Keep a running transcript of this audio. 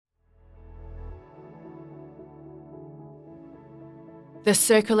The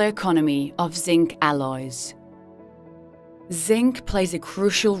circular economy of zinc alloys. Zinc plays a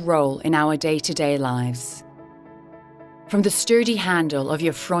crucial role in our day-to-day lives. From the sturdy handle of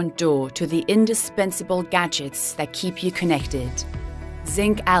your front door to the indispensable gadgets that keep you connected,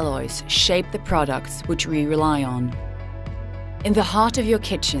 zinc alloys shape the products which we rely on. In the heart of your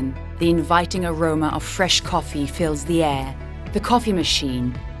kitchen, the inviting aroma of fresh coffee fills the air. The coffee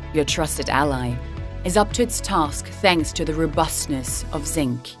machine, your trusted ally, is up to its task thanks to the robustness of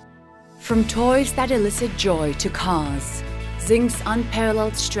zinc. From toys that elicit joy to cars, zinc's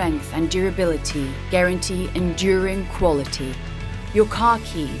unparalleled strength and durability guarantee enduring quality. Your car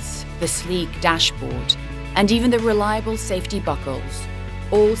keys, the sleek dashboard, and even the reliable safety buckles,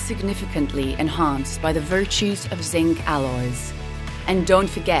 all significantly enhanced by the virtues of zinc alloys. And don't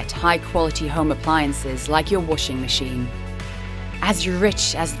forget high-quality home appliances like your washing machine. As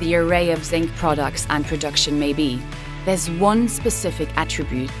rich as the array of zinc products and production may be, there's one specific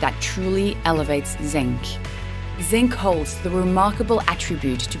attribute that truly elevates zinc. Zinc holds the remarkable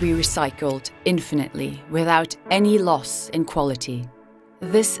attribute to be recycled infinitely without any loss in quality.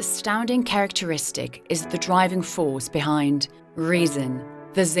 This astounding characteristic is the driving force behind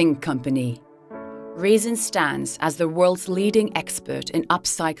REAZN, the zinc company. REAZN stands as the world's leading expert in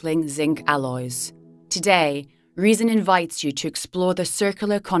upcycling zinc alloys. Today, REAZN invites you to explore the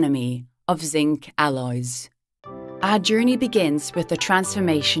circular economy of zinc alloys. Our journey begins with the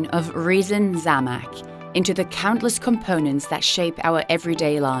transformation of REAZN ZAMAC into the countless components that shape our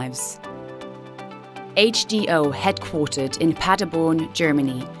everyday lives. HDO, headquartered in Paderborn,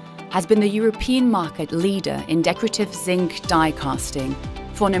 Germany, has been the European market leader in decorative zinc die casting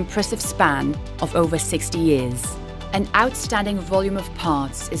for an impressive span of over 60 years. An outstanding volume of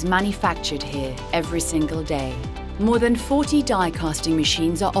parts is manufactured here every single day. More than 40 die casting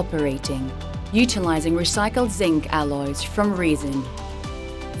machines are operating, utilizing recycled zinc alloys from REAZN.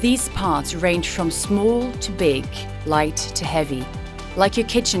 These parts range from small to big, light to heavy, like your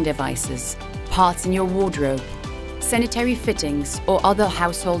kitchen devices, parts in your wardrobe, sanitary fittings, or other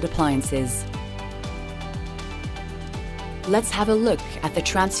household appliances. Let's have a look at the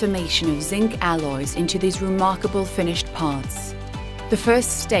transformation of zinc alloys into these remarkable finished parts. The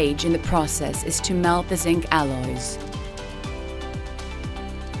first stage in the process is to melt the zinc alloys.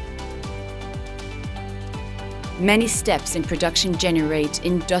 Many steps in production generate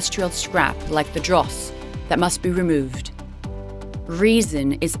industrial scrap like the dross that must be removed.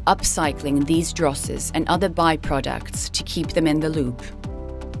 REAZN is upcycling these drosses and other byproducts to keep them in the loop.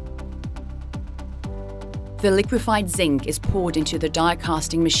 The liquefied zinc is poured into the die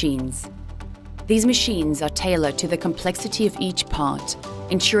casting machines. These machines are tailored to the complexity of each part,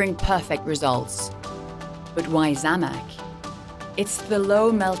 ensuring perfect results. But why ZAMAC? It's the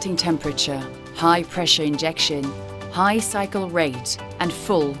low melting temperature, high pressure injection, high cycle rate, and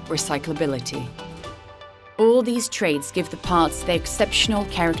full recyclability. All these traits give the parts their exceptional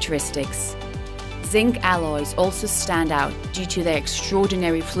characteristics. Zinc alloys also stand out due to their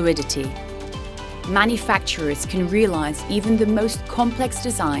extraordinary fluidity. Manufacturers can realize even the most complex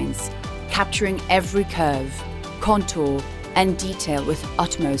designs, capturing every curve, contour, and detail with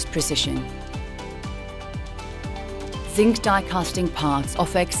utmost precision. Zinc die casting parts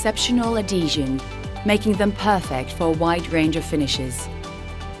offer exceptional adhesion, making them perfect for a wide range of finishes.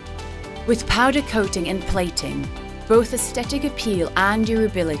 With powder coating and plating, both aesthetic appeal and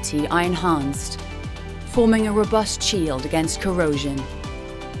durability are enhanced, forming a robust shield against corrosion.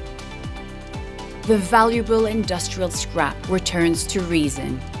 The valuable industrial scrap returns to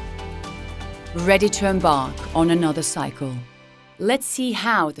REAZN, ready to embark on another cycle. Let's see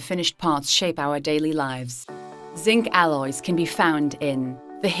how the finished parts shape our daily lives. Zinc alloys can be found in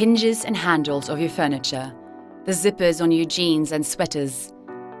the hinges and handles of your furniture, the zippers on your jeans and sweaters,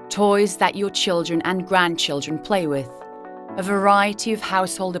 toys that your children and grandchildren play with, a variety of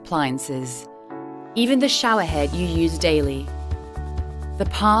household appliances, even the shower head you use daily. The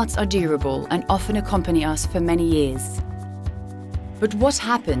parts are durable and often accompany us for many years. But what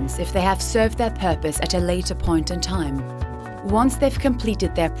happens if they have served their purpose at a later point in time? Once they've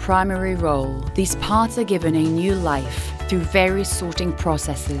completed their primary role, these parts are given a new life through various sorting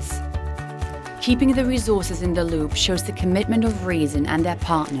processes. Keeping the resources in the loop shows the commitment of REAZN and their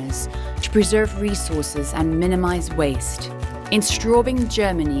partners to preserve resources and minimize waste. In Straubing,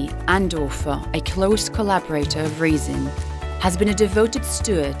 Germany, Andorfer, a close collaborator of REAZN, has been a devoted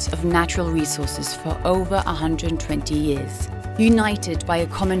steward of natural resources for over 120 years. United by a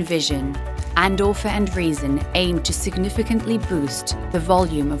common vision, Andorfer and REAZN aim to significantly boost the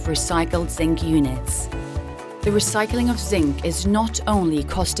volume of recycled zinc units. The recycling of zinc is not only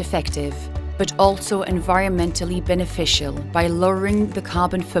cost-effective, but also environmentally beneficial by lowering the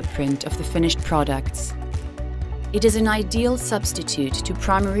carbon footprint of the finished products. It is an ideal substitute to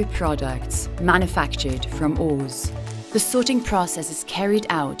primary products manufactured from ores. The sorting process is carried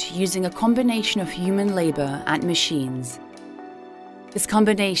out using a combination of human labor and machines. This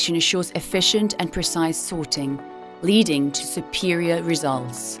combination ensures efficient and precise sorting, leading to superior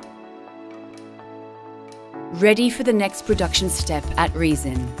results. Ready for the next production step at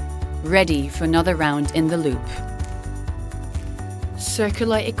REAZN. Ready for another round in the loop.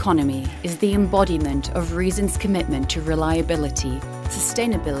 Circular economy is the embodiment of REAZN's commitment to reliability,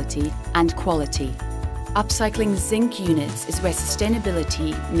 sustainability, and quality. Upcycling zinc units is where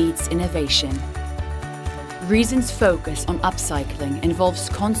sustainability meets innovation. REAZN's focus on upcycling involves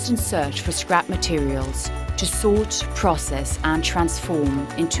constant search for scrap materials to sort, process, and transform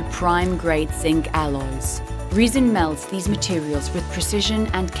into prime-grade zinc alloys. REAZN melts these materials with precision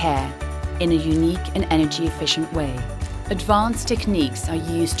and care in a unique and energy-efficient way. Advanced techniques are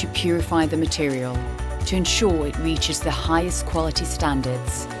used to purify the material to ensure it reaches the highest quality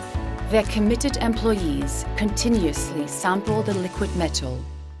standards. Their committed employees continuously sample the liquid metal,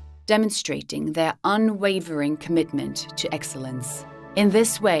 demonstrating their unwavering commitment to excellence. In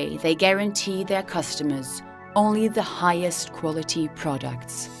this way, they guarantee their customers only the highest quality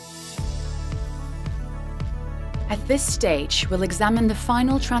products. At this stage, we'll examine the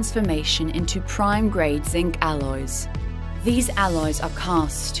final transformation into prime-grade zinc alloys. These alloys are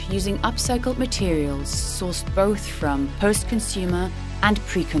cast using upcycled materials sourced both from post-consumer and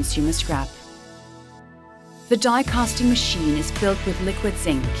pre-consumer scrap. The die casting machine is built with liquid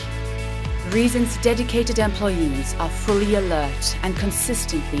zinc. REAZN's dedicated employees are fully alert and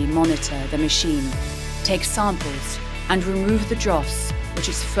consistently monitor the machine, take samples, and remove the dross, which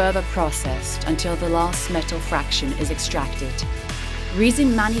is further processed until the last metal fraction is extracted.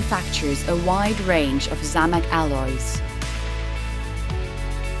 REAZN manufactures a wide range of ZAMAC alloys.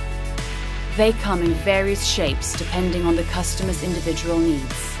 They come in various shapes depending on the customer's individual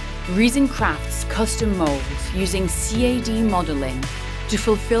needs. REAZN crafts custom molds using CAD modeling to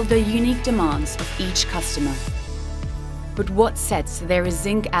fulfill the unique demands of each customer. But what sets their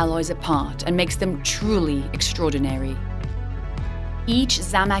zinc alloys apart and makes them truly extraordinary? Each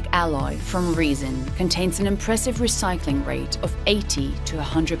ZAMAC alloy from REAZN contains an impressive recycling rate of 80 to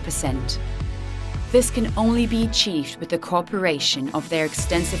 100%. This can only be achieved with the cooperation of their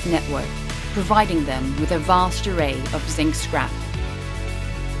extensive network, providing them with a vast array of zinc scrap.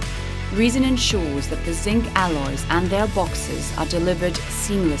 REAZN ensures that the zinc alloys and their boxes are delivered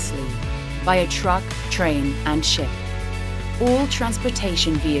seamlessly via truck, train, and ship. All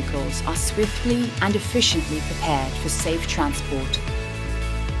transportation vehicles are swiftly and efficiently prepared for safe transport.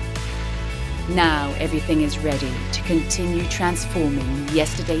 Now everything is ready to continue transforming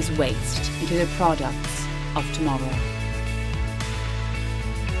yesterday's waste into the products of tomorrow.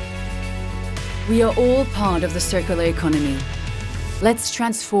 We are all part of the circular economy. Let's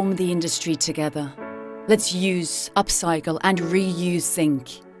transform the industry together. Let's use, upcycle, and reuse zinc.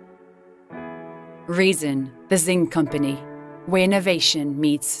 REAZN, the zinc company, where innovation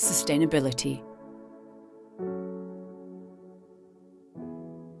meets sustainability.